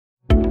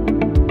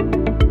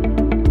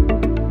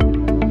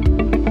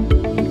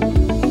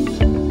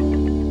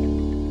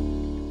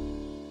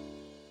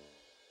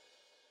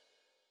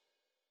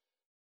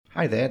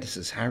Hi there, this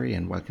is Harry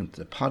and welcome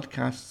to the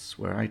podcasts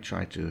where I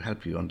try to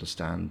help you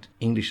understand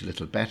English a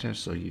little better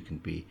so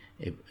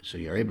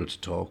you're able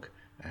to talk,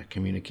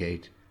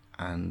 communicate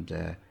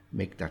and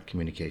make that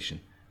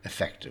communication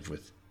effective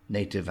with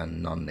native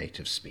and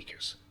non-native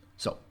speakers.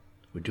 So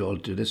we do all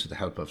do this with the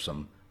help of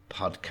some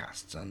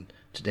podcasts, and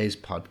today's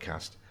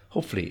podcast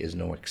hopefully is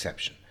no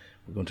exception.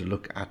 We're going to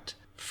look at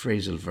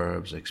phrasal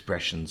verbs,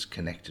 expressions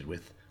connected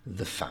with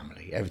the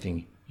family,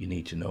 everything you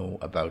need to know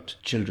about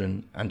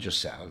children and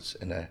yourselves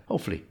in a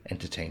hopefully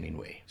entertaining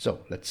way. So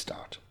let's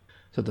start.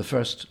 So the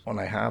first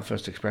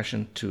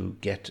expression, to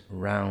get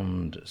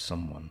round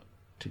someone.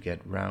 To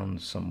get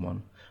round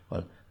someone.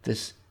 Well,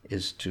 this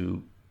is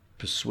to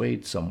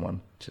persuade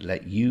someone to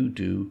let you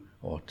do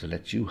or to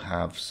let you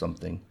have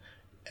something,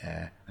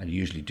 and you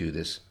usually do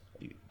this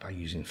by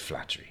using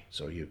flattery.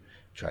 So you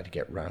try to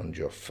get round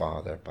your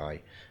father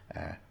by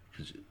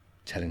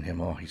telling him,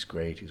 oh, he's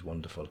great, he's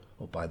wonderful.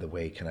 Oh, by the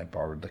way, can I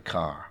borrow the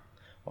car?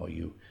 Or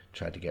you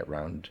try to get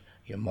round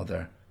your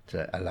mother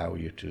to allow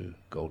you to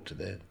go to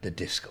the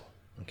disco.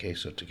 Okay,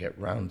 so to get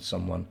round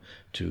someone,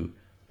 to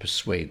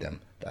persuade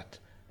them that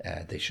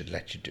they should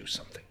let you do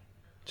something.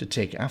 To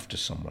take after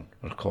someone.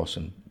 Well, of course,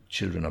 when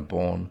children are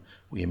born,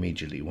 we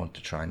immediately want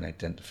to try and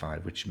identify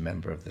which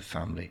member of the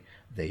family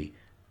they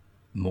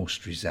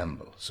most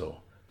resemble.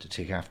 So to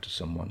take after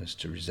someone is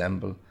to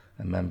resemble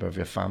a member of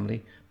your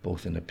family,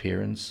 both in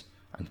appearance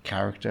and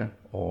character,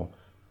 or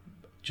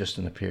just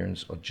in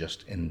appearance, or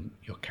just in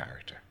your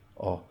character,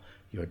 or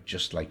you're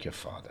just like your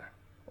father,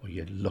 or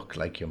you look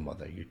like your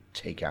mother, you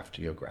take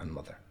after your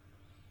grandmother.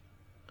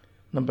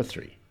 Number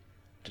 3,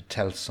 to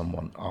tell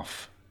someone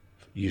off,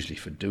 usually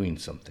for doing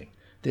something.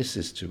 This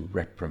is to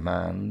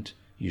reprimand,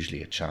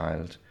 usually a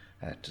child,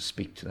 to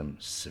speak to them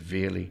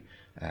severely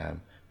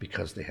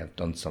because they have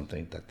done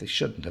something that they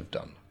shouldn't have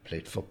done.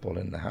 Played football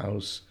in the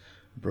house,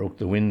 broke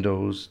the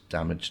windows,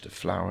 damaged the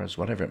flowers,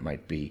 whatever it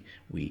might be.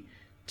 We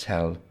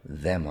tell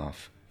them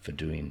off for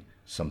doing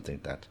something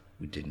that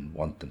we didn't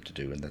want them to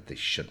do and that they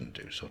shouldn't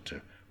do. So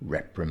to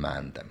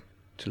reprimand them.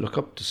 To look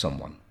up to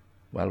someone.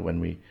 Well, when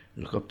we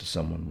look up to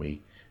someone,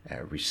 we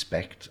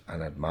respect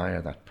and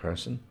admire that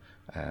person.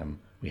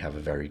 We have a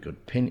very good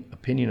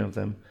opinion of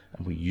them,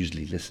 and we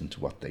usually listen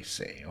to what they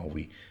say, or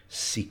we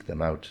seek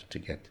them out to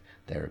get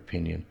their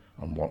opinion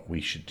on what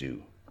we should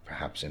do,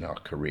 perhaps in our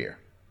career.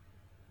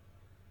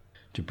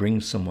 To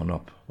bring someone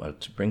up. Well,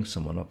 to bring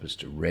someone up is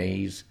to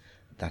raise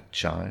that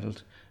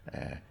child,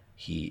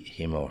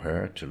 him or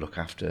her, to look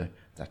after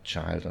that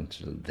child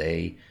until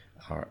they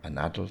are an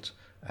adult,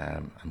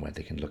 and where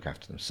they can look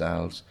after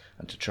themselves,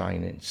 and to try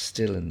and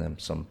instill in them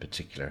some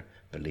particular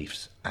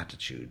beliefs,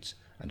 attitudes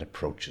and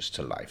approaches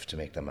to life to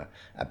make them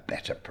a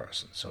better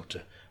person. So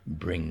to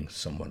bring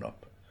someone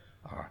up.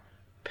 Our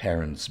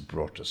parents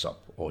brought us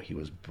up, or he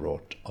was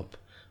brought up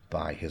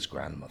by his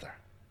grandmother.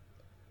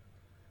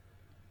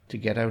 To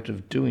get out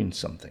of doing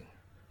something.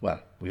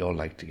 Well, we all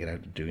like to get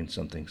out of doing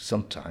something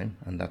sometime,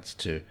 and that's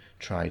to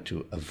try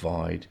to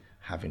avoid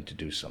having to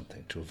do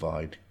something, to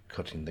avoid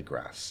cutting the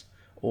grass.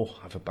 Oh,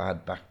 I have a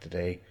bad back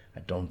today, I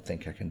don't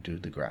think I can do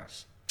the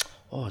grass.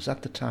 Oh, is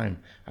that the time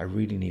I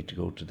really need to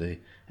go to the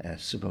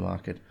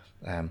supermarket?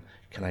 Can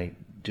I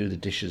do the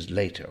dishes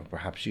later? Or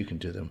perhaps you can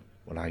do them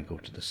when I go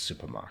to the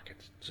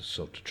supermarket.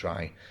 So to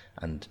try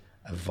and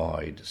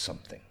avoid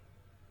something,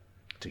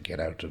 to get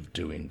out of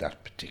doing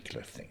that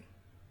particular thing.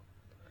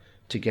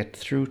 To get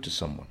through to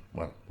someone.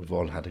 Well, we've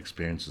all had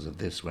experiences of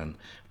this when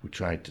we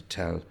try to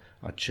tell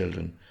our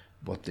children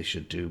what they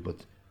should do,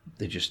 but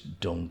they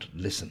just don't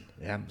listen.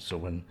 Yeah. So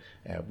when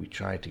we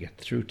try to get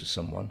through to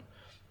someone,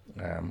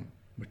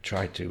 we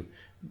try to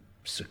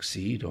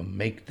succeed or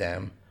make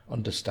them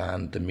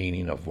understand the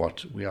meaning of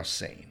what we are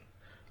saying.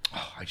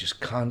 Oh, I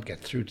just can't get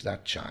through to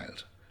that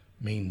child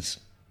means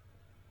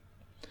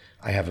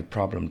I have a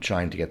problem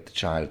trying to get the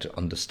child to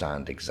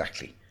understand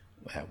exactly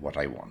what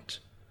I want.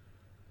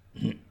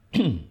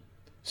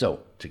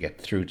 So, to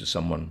get through to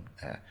someone,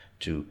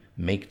 to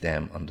make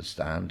them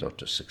understand, or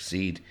to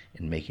succeed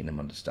in making them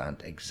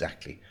understand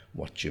exactly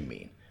what you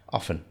mean.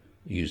 Often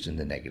used in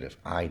the negative.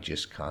 I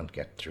just can't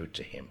get through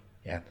to him.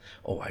 Yeah.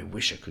 Oh, I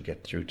wish I could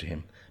get through to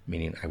him,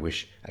 meaning I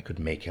wish I could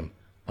make him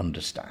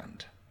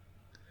understand.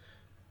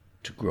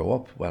 To grow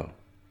up, well,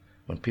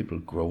 when people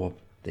grow up,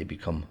 they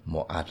become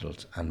more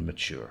adult and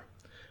mature.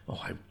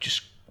 Oh,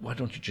 why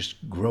don't you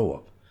just grow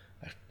up?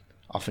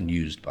 Often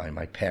used by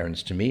my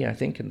parents to me, I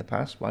think, in the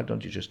past. Why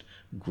don't you just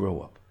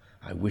grow up?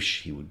 I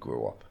wish he would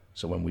grow up.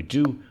 So when we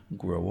do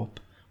grow up,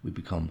 we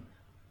become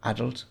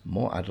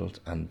more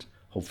adult, and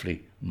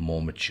hopefully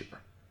more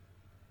mature.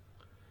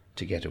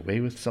 To get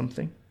away with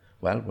something,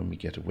 well, when we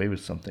get away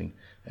with something,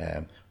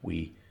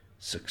 we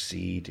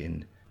succeed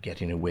in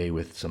getting away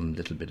with some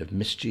little bit of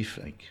mischief,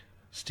 like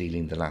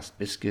stealing the last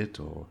biscuit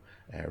or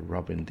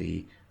robbing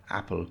the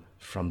apple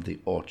from the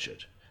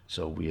orchard.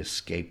 So we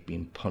escape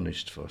being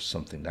punished for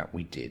something that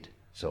we did.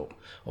 So,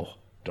 oh,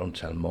 don't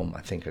tell Mum,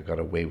 I think I got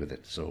away with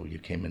it. So you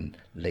came in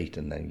late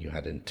and then you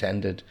had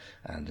intended,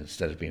 and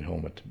instead of being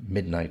home at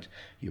midnight,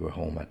 you were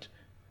home at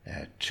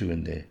 2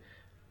 in the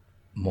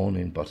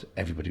moaning, but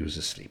everybody was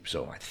asleep.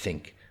 So I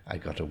think I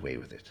got away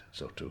with it.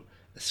 So to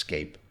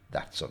escape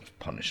that sort of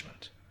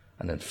punishment.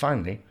 And then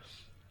finally,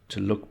 to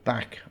look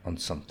back on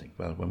something.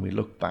 Well, when we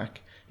look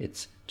back,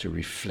 it's to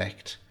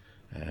reflect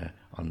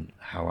on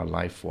how our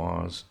life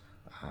was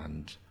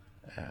and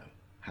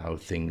how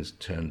things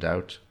turned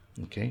out.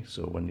 Okay,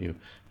 so when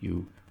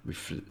you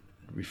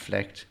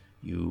reflect,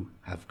 you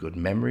have good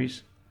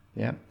memories,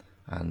 yeah,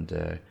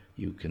 and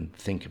you can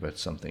think about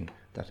something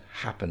that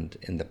happened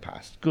in the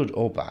past, good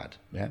or bad,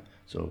 yeah.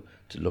 So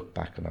to look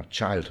back on our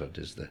childhood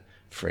is the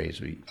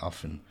phrase we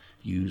often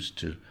use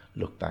to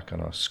look back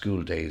on our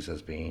school days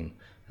as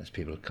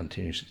people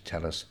continue to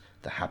tell us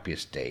the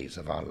happiest days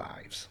of our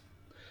lives.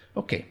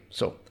 Okay,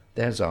 so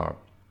there's our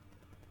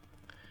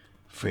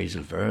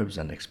phrasal verbs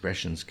and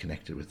expressions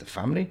connected with the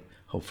family.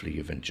 Hopefully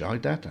you've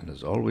enjoyed that, and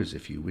as always,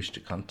 if you wish to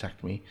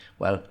contact me,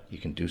 well, you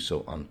can do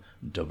so on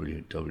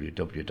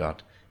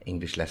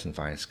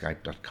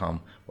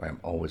www.englishlessonviaskype.com, where I'm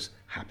always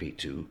happy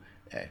to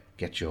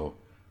get your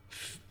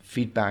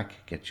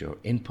feedback, get your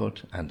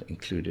input, and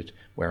include it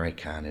where I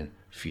can in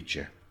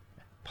future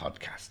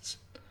podcasts.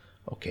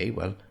 Okay,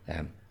 well,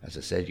 as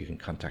I said, you can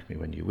contact me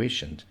when you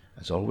wish, and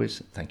as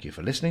always, thank you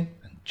for listening,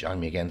 and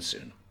join me again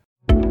soon.